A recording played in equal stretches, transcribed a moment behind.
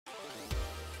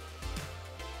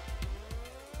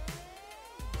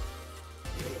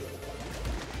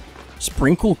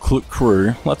Sprinkle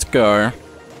Crew. Let's go.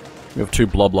 We have two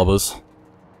blob lobbers.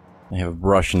 They have a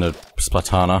brush and a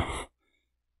Splatana.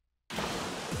 I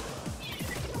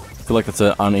feel like that's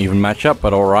an uneven matchup,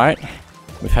 but alright.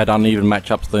 We've had uneven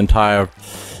matchups the entire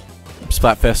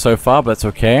Splatfest so far, but that's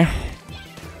okay.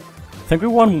 I think we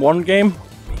won one game?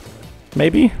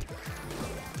 Maybe?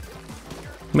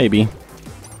 Maybe.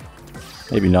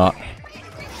 Maybe not.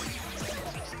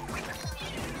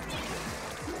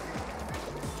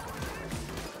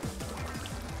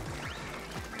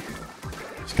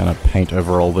 Just gonna paint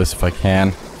over all this if I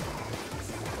can.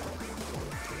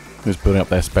 Who's building up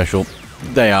their special?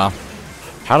 They are.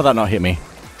 How did that not hit me?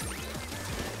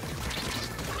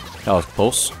 That was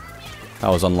close. That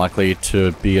was unlikely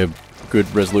to be a good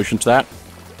resolution to that.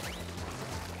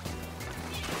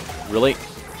 Really?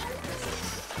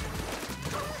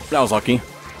 That was lucky.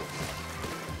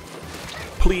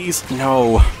 Please,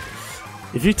 no.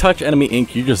 If you touch enemy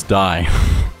ink, you just die.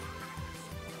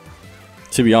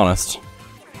 To be honest.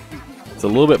 It's a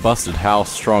little bit busted how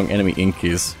strong enemy ink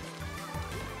is.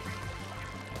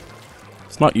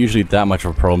 It's not usually that much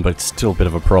of a problem, but it's still a bit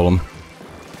of a problem.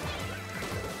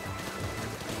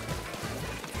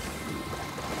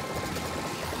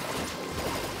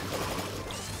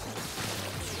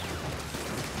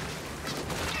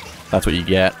 That's what you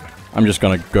get. I'm just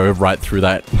gonna go right through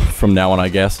that from now on, I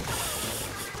guess.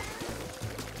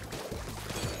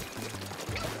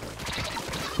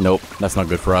 Nope, that's not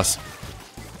good for us.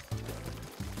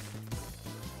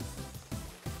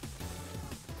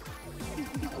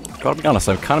 Gotta be honest,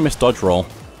 I kind of missed dodge roll,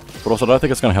 but also I don't think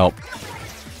it's gonna help.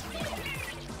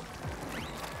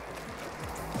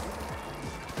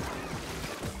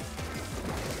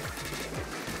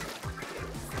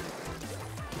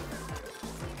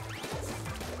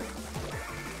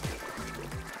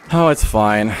 Oh, it's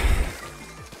fine.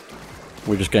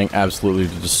 We're just getting absolutely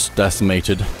just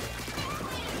decimated.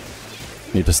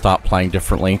 Need to start playing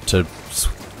differently to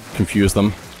confuse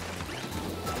them.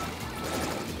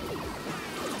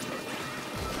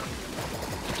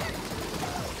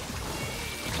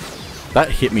 That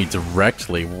hit me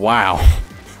directly. Wow.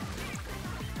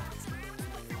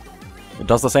 It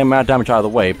does the same amount of damage either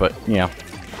way, but yeah.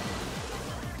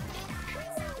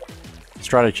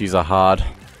 Strategies are hard.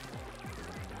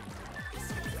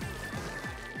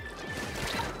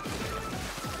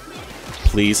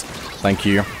 Please. Thank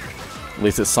you. At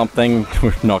least it's something.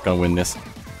 We're not going to win this.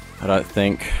 I don't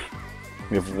think.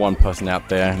 We have one person out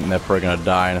there, and they're probably going to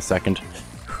die in a second.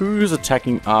 Who's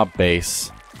attacking our base?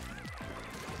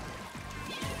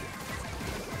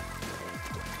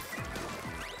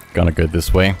 Gonna go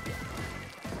this way.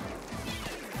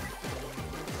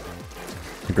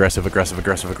 Aggressive, aggressive,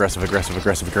 aggressive, aggressive, aggressive,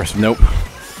 aggressive, aggressive. Nope.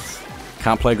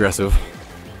 Can't play aggressive.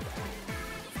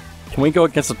 Can we go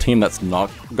against a team that's not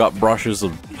got brushes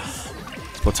of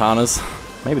Splatanas?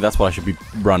 Maybe that's what I should be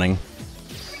running.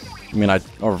 I mean,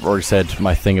 I've already said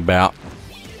my thing about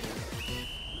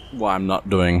why I'm not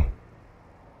doing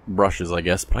brushes, I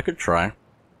guess, but I could try.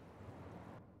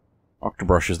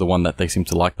 Octobrush is the one that they seem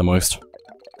to like the most.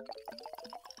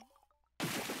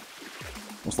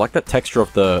 It's like that texture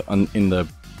of the in the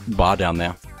bar down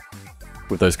there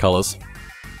with those colors.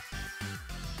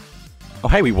 Oh,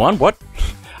 hey, we won. What?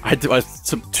 I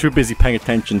was too busy paying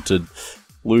attention to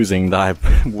losing that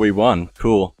we won.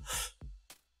 Cool.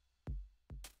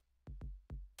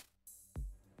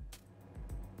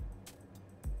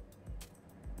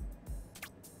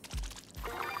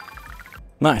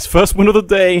 Nice, first win of the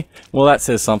day. Well, that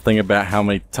says something about how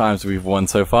many times we've won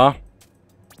so far.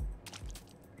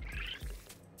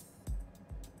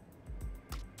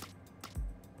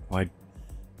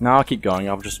 No, I'll keep going.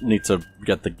 I'll just need to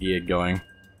get the gear going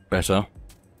better.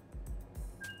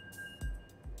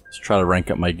 Let's try to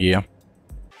rank up my gear.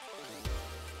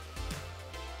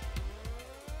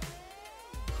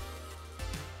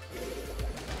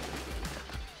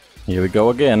 Here we go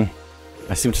again.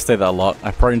 I seem to say that a lot. I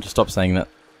probably need to stop saying that.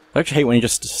 I actually hate when you're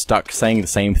just stuck saying the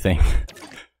same thing.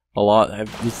 A lot.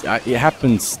 It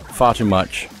happens far too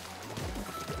much.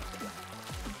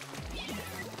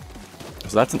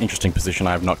 So that's an interesting position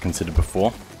I have not considered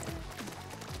before.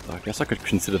 So I guess I could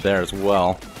consider there as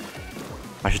well.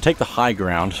 I should take the high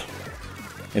ground.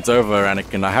 It's over,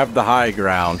 Anakin. I have the high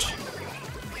ground.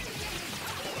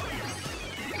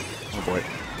 Oh boy.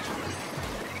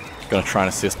 Gonna try and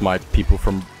assist my people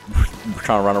from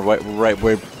trying to run away.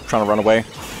 We're trying to run away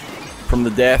from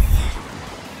the death.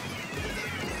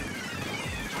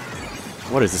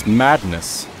 What is this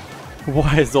madness?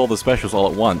 Why is all the specials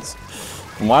all at once?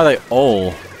 And why are they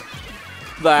all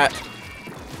that?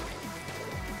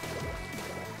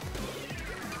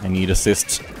 I need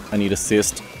assist. I need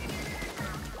assist.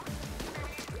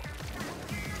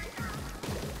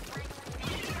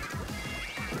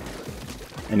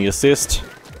 need assist.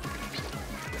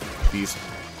 He's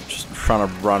just trying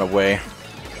to run away.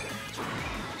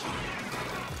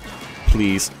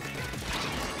 Please.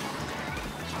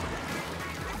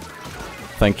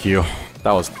 Thank you.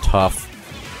 That was tough.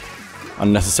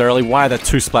 Unnecessarily. Why are there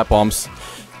 2 splat bombs?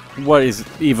 What is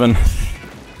even...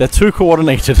 They're too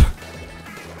coordinated.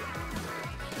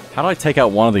 How do I take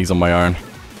out one of these on my own?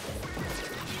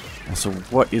 So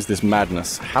what is this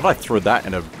madness? How do I throw that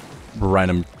in a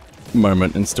random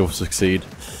moment and still succeed?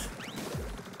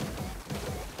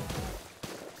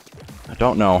 I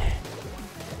don't know.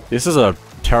 This is a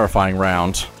terrifying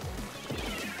round.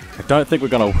 I don't think we're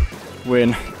gonna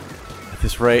win at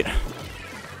this rate.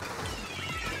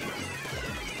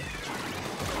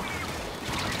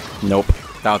 Nope.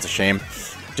 That was a shame.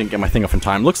 Didn't get my thing off in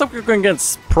time. Looks like we're going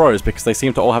against pros because they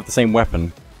seem to all have the same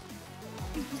weapon.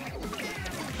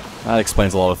 That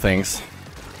explains a lot of things.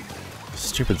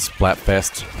 Stupid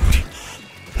Splatfest.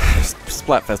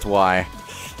 Splatfest, why?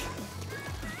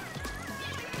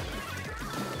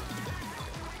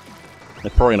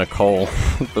 They're probably in a coal.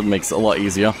 That makes it a lot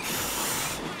easier.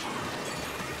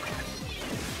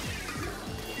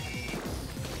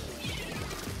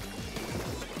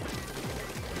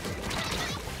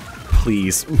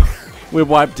 Please. We're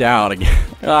wiped out again.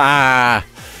 Ah!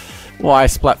 Why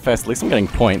Splatfest? At least I'm getting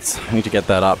points. I need to get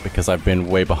that up because I've been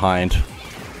way behind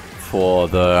for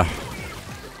the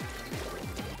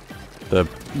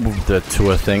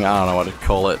tour thing. I don't know what to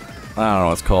call it. I don't know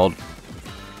what it's called.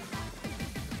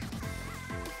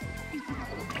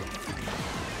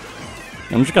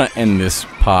 I'm just gonna end this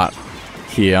part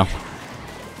here.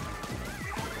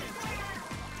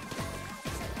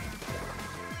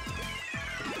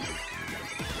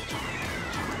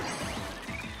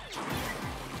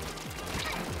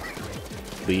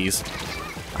 Please.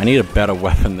 I need a better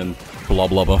weapon than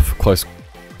Bloblubber for close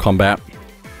combat.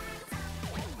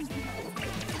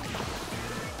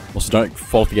 Also, don't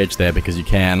fall off the edge there because you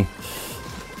can.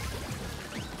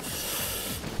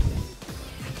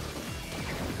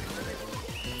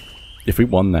 If we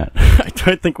won that. I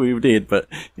don't think we did, but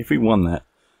if we won that.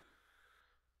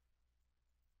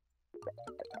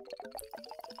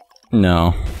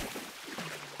 No.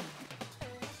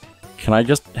 Can I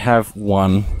just have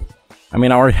one? I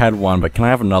mean, I already had one, but can I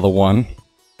have another one?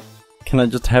 Can I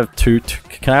just have two?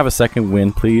 Can I have a second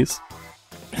win, please?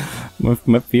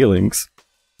 my feelings.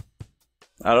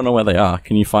 I don't know where they are.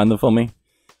 Can you find them for me?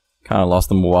 Kinda lost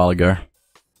them a while ago.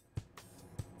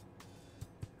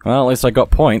 Well, at least I got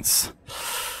points.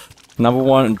 Number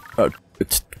one,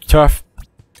 turf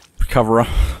coverer,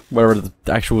 whatever the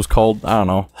actual was called, I don't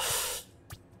know.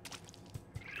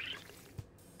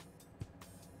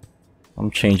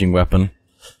 I'm changing weapon.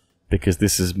 Because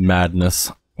this is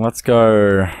madness. Let's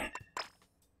go...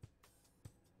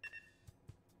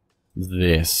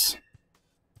 this.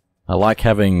 I like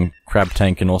having Crab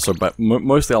Tank and also, but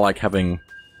mostly I like having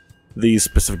these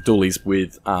specific dualies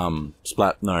with,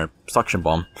 Suction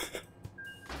Bomb.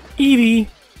 Eevee!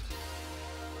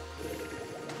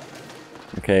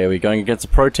 Okay, are we going against a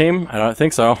pro team? I don't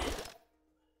think so.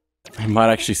 I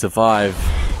might actually survive.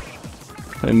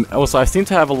 And also, I seem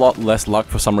to have a lot less luck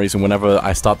for some reason whenever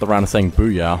I start the round saying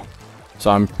booyah. So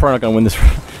I'm probably not gonna win this.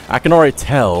 I can already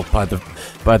tell by the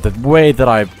way that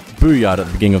I booyah'd at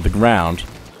the beginning of the round.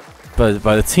 But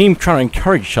by the team trying to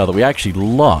encourage each other, we actually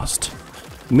lost.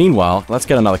 Meanwhile, let's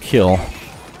get another kill.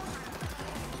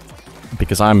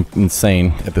 Because I'm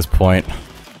insane at this point.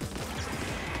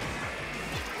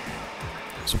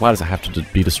 So why does it have to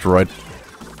be destroyed?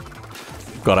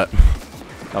 Got it.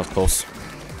 That was close.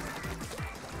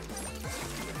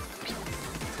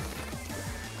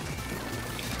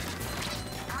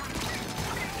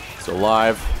 Still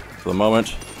alive for the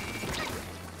moment.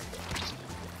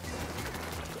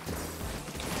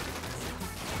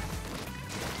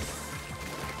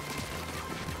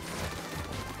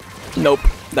 Nope,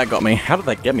 that got me. How did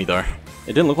that get me though?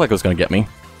 It didn't look like it was gonna get me.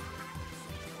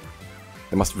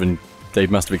 They must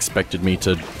have expected me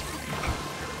to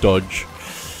dodge.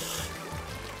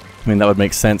 I mean, that would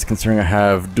make sense considering I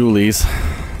have dualies.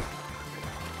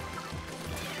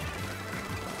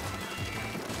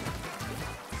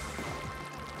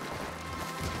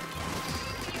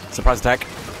 Surprise attack.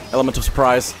 Element of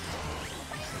surprise.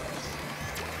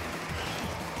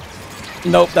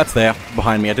 Nope, that's there,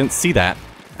 behind me. I didn't see that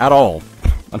at all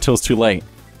until it's too late.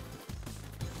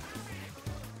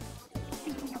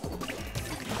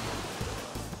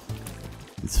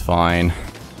 It's fine.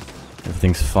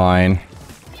 Everything's fine.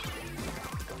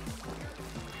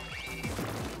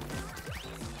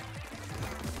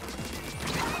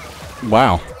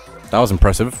 Wow, that was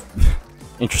impressive.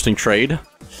 Interesting trade.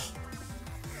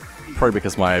 probably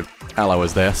because my ally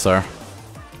was there, so...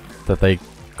 that they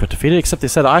got defeated, except they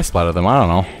said I splattered them, I don't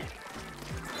know.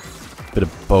 Bit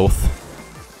of both.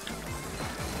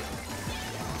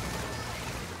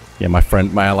 Yeah, my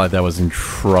ally there was in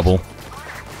trouble.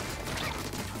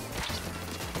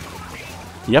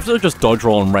 You have to just dodge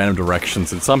roll in random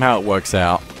directions, and somehow it works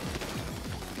out.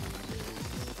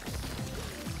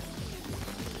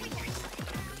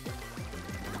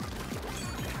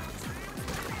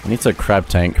 I need a crab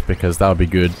tank, because that would be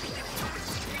good.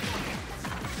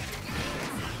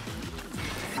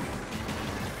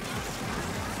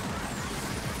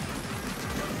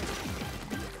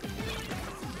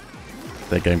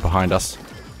 They're getting behind us.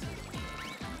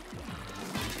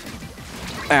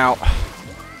 Ow.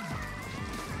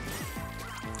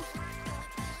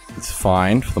 It's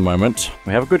fine for the moment.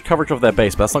 We have a good coverage of their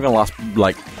base, but that's not going to last,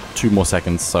 like, 2 more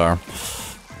seconds, so...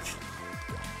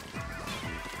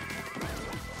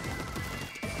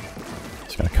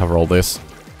 just going to cover all this.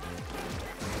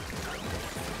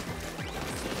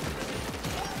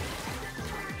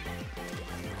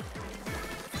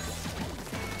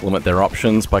 Limit their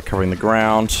options by covering the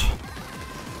ground.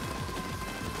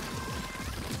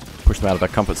 Push them out of their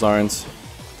comfort zones.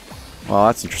 Well,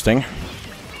 that's interesting.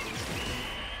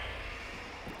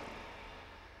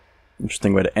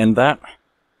 Interesting way to end that.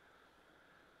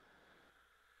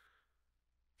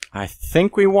 I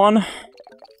think we won,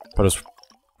 but it's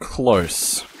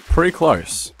close. Pretty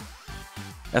close.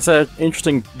 That's an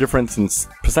interesting difference in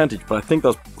percentage, but I think that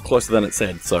was closer than it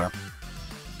said, so...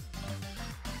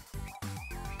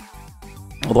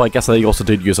 although I guess they also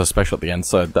did use a special at the end,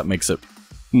 so that makes it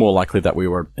more likely that we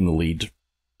were in the lead.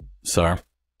 So...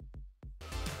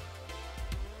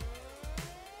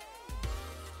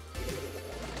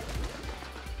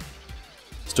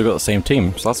 still got the same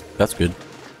team, so that's good.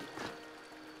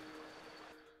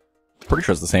 Pretty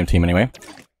sure it's the same team anyway.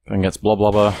 Going against blah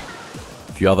blah blah.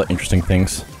 A few other interesting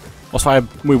things. Also,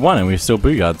 we won and we still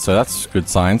booyard, so that's good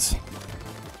signs.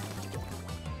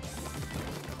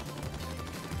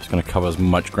 Going to cover as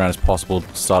much ground as possible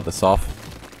to start this off.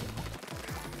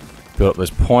 Build up those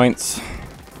points.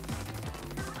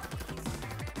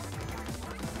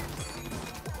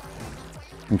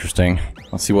 Interesting.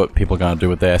 Let's see what people are going to do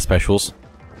with their specials.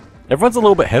 Everyone's a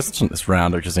little bit hesitant this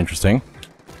round, which is interesting.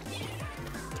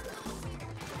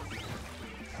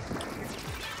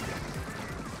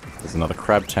 There's another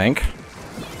crab tank.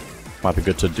 Might be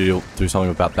good to do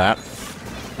something about that.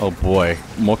 Oh boy,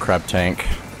 more crab tank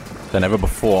than ever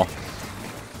before.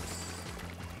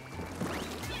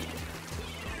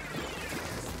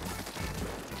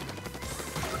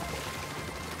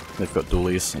 They've got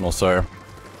dualies and also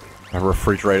a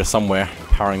refrigerator somewhere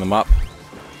powering them up.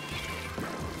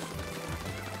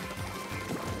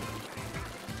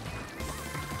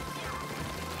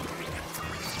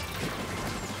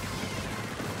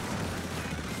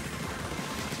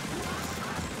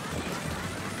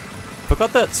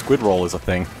 Forgot that squid roll is a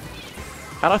thing.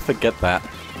 How'd I forget that?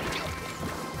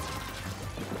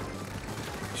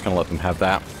 Just gonna let them have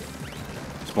that.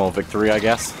 Small victory, I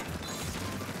guess.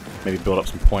 Maybe build up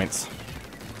some points.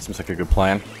 Seems like a good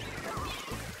plan.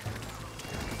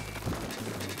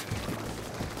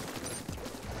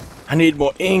 I need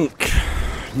more ink!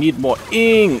 Need more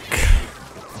ink!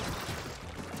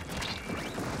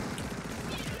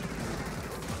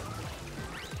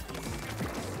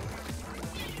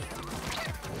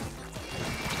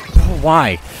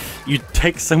 Why? You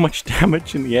take so much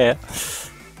damage in the air.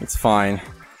 It's fine.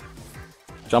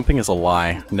 Jumping is a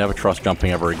lie. Never trust jumping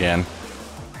ever again.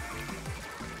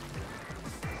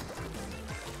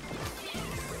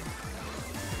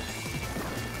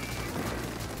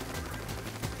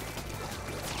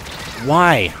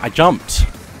 Why? I jumped.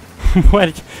 Why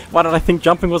did I think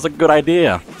jumping was a good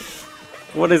idea?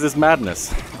 What is this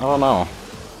madness? I don't know.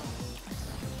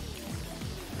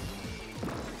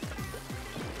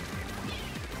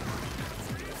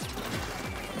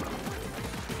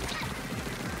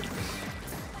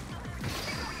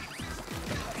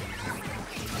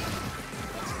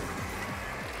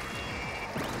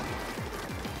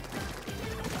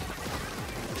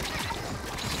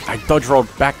 I dodge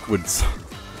rolled backwards,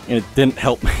 and it didn't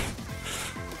help me.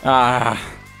 Ah.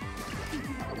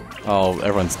 Oh,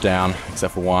 everyone's down,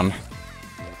 except for one.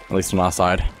 At least on our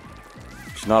side.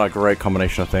 Which is not a great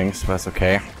combination of things, but that's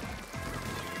okay.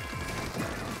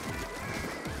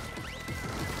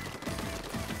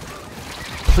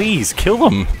 Please, kill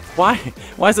them! Why?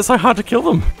 Why is it so hard to kill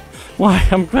them? Why?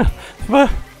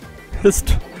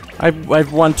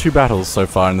 I've won 2 battles so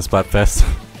far in the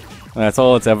Splatfest. That's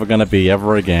all it's ever gonna be,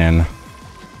 ever again.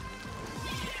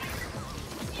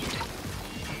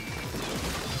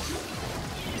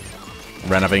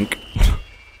 Ran out of ink.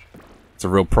 It's a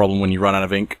real problem when you run out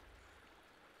of ink.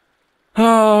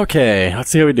 Okay, let's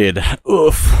see how we did.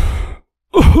 Oof.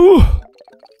 Ooh.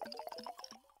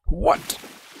 What?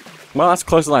 Well, that's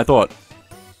closer than I thought.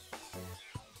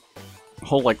 A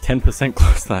whole like 10%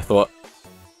 closer than I thought.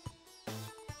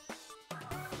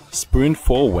 Spoon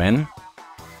 4 when?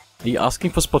 Are you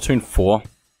asking for Splatoon 4?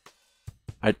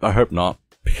 I hope not,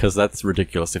 because that's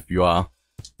ridiculous if you are.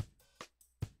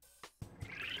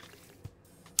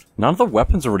 None of the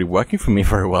weapons are really working for me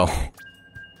very well.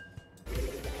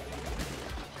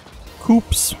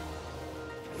 Oops.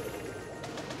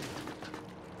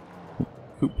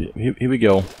 Here we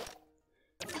go.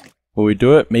 Will we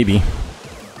do it? Maybe.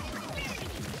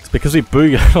 It's because we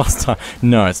booed last time.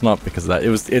 No, it's not because of that.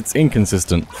 It's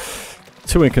inconsistent.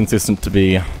 Too inconsistent to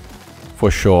be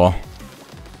for sure.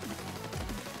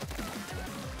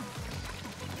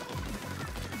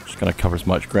 Just gonna cover as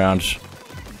much ground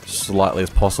slightly as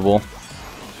possible.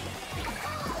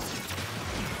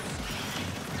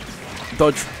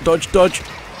 Dodge, dodge, dodge!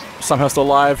 Somehow still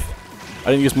alive.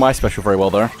 I didn't use my special very well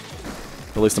though.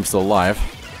 At least I'm still alive.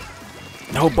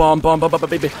 No, bomb,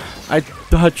 baby! I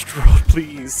dodged,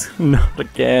 please! Not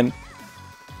again.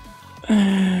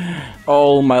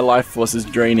 All my life force is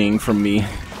draining from me.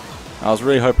 I was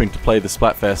really hoping to play the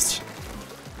Splatfest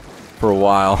for a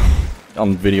while.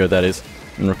 On video, that is.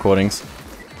 In recordings.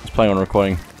 I was planning on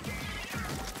recording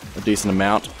a decent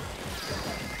amount.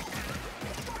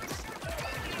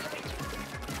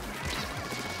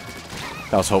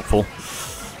 That was hopeful.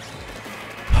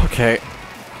 Okay.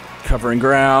 Covering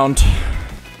ground.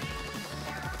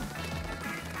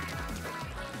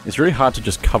 It's really hard to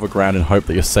just cover ground and hope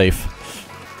that you're safe.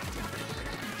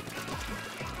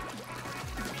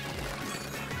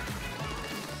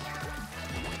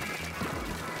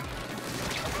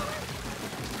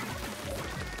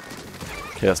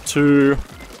 Okay, that's 2,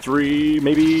 3,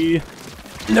 maybe.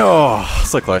 No,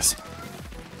 so close.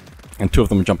 And 2 of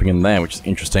them are jumping in there, which is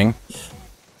interesting.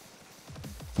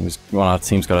 One of our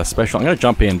team's got a special. I'm going to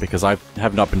jump in because I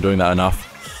have not been doing that enough.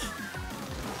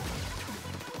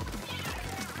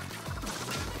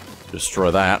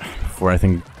 Destroy that before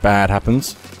anything bad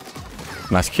happens.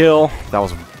 Nice kill. That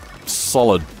was a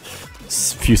solid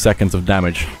few seconds of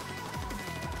damage.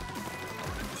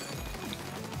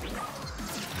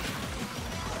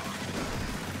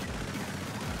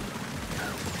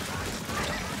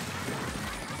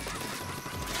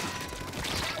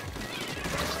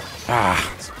 Ah,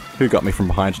 who got me from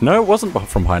behind? No, it wasn't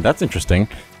from behind. That's interesting.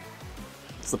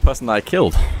 It's the person that I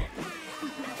killed.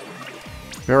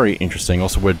 Very interesting.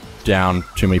 Also, we're down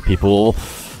too many people.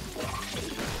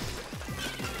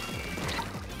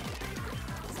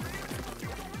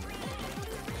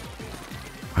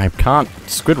 I can't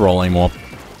squid roll anymore.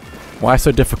 Why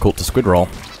so difficult to squid roll?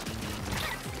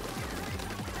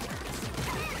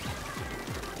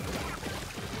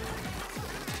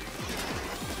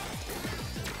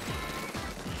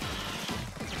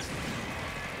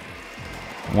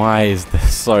 Why is there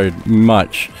so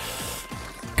much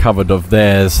covered of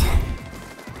theirs?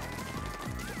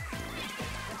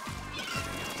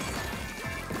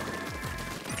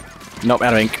 Nope,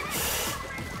 out of ink.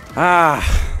 Ah!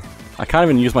 I can't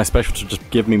even use my special to just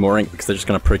give me more ink because they're just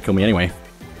gonna pre-kill me anyway.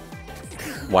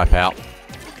 Wipe out.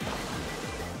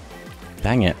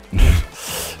 Dang it.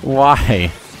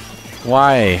 Why?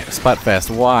 Why?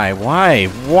 Splatfest, why? Why?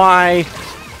 Why?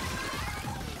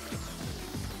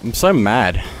 I'm so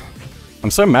mad. I'm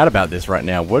so mad about this right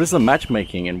now. What is the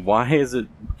matchmaking and why is it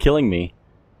killing me?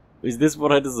 Is this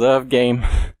what I deserve, game?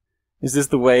 Is this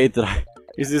the way that I...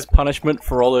 Is this punishment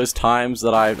for all those times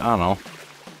that I don't know.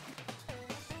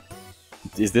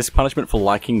 Is this punishment for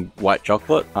liking white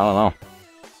chocolate? I don't know.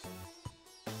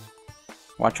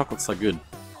 White chocolate's so good.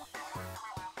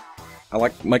 I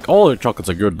like all the chocolates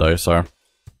are good though, so...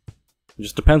 It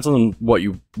just depends on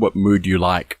what mood you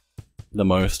like the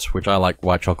most, which I like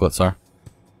white chocolate, so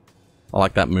I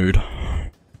like that mood.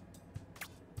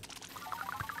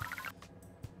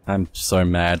 I'm so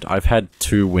mad. I've had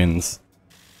 2 wins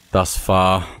thus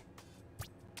far.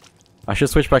 I should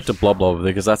switch back to Blob Blob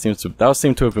because that seems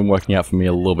to have been working out for me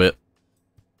a little bit.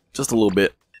 Just a little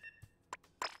bit.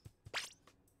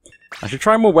 I should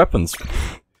try more weapons.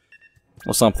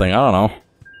 Or something, I don't know.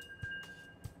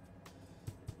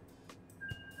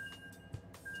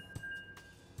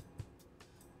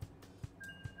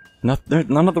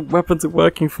 None of the weapons are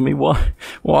working for me. Why?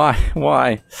 Why?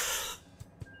 Why?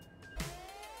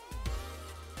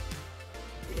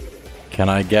 Can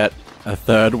I get a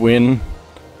 3rd win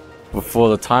before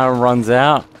the timer runs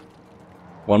out?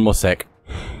 1 more sec.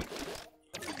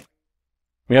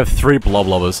 We have 3 blob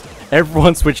lobbers.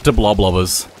 Everyone switched to blob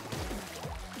lobbers.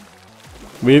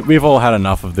 We've all had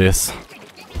enough of this.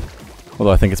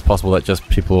 Although I think it's possible that just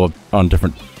people are on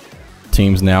different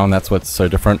teams now, and that's what's so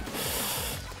different.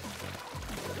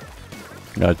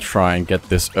 I'm gonna try and get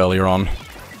this earlier on.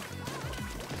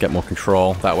 Get more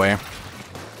control that way.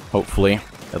 Hopefully,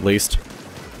 at least.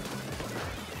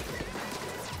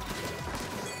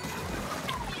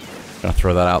 Gonna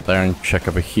throw that out there and check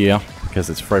over here, because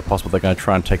it's very possible they're gonna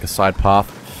try and take a side path.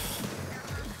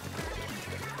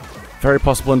 Very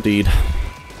possible indeed.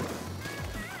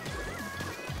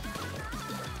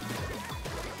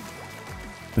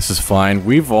 This is fine.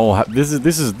 We've all this is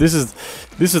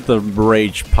the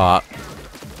rage part.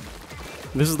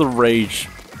 This is the rage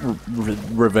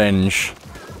revenge.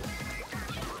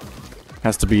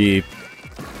 Has to be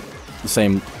the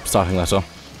same starting letter.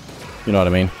 You know what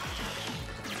I mean?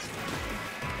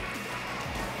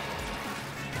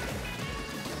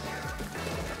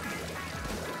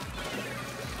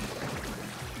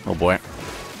 Oh boy.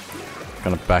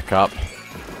 Gonna back up.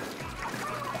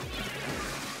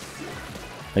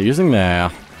 They're using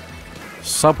their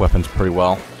sub-weapons pretty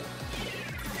well.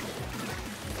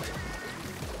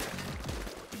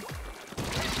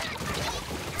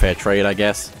 Fair trade, I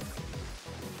guess.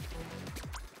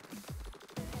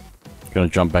 Gonna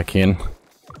jump back in.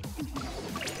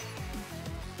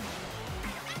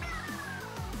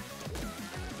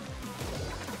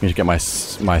 Need to get my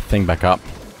thing back up.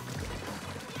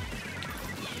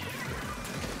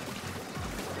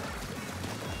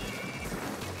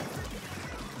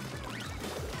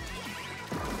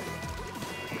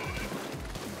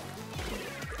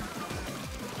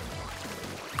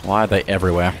 Why are they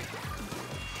everywhere?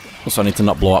 Also, I need to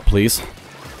not blow up, please.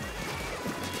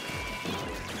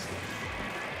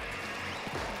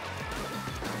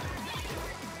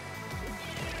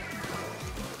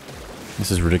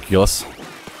 This is ridiculous.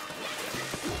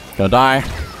 Gonna die.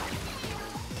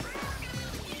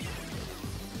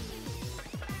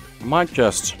 Might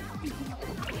just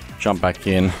jump back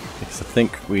in, because I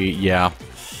think yeah.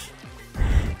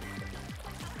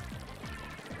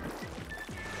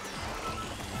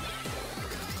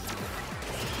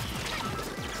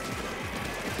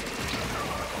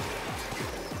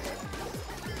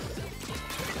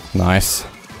 Nice.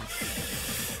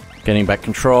 Getting back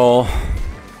control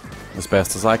as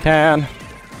best as I can.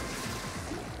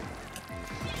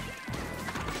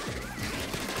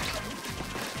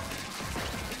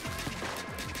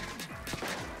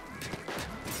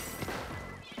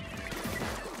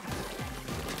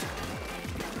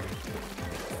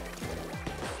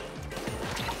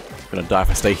 Gonna die if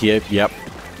I stay here. Yep.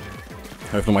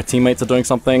 Hopefully my teammates are doing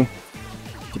something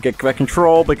to get back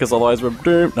control, because otherwise we're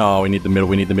doomed. No, we need the middle,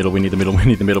 we need the middle, we need the middle, we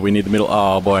need the middle, we need the middle.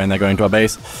 Oh boy, and they're going to our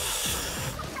base.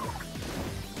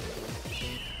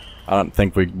 I don't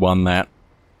think we won that,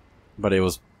 but it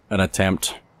was an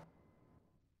attempt.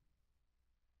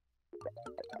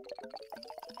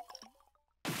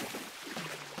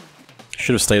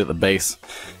 Should have stayed at the base.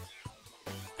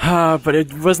 But it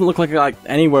doesn't look like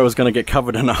anywhere was going to get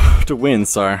covered enough to win,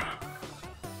 so...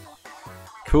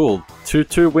 Cool.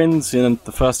 Two wins in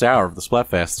the first hour of the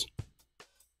Splatfest.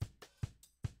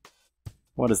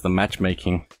 What is the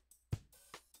matchmaking?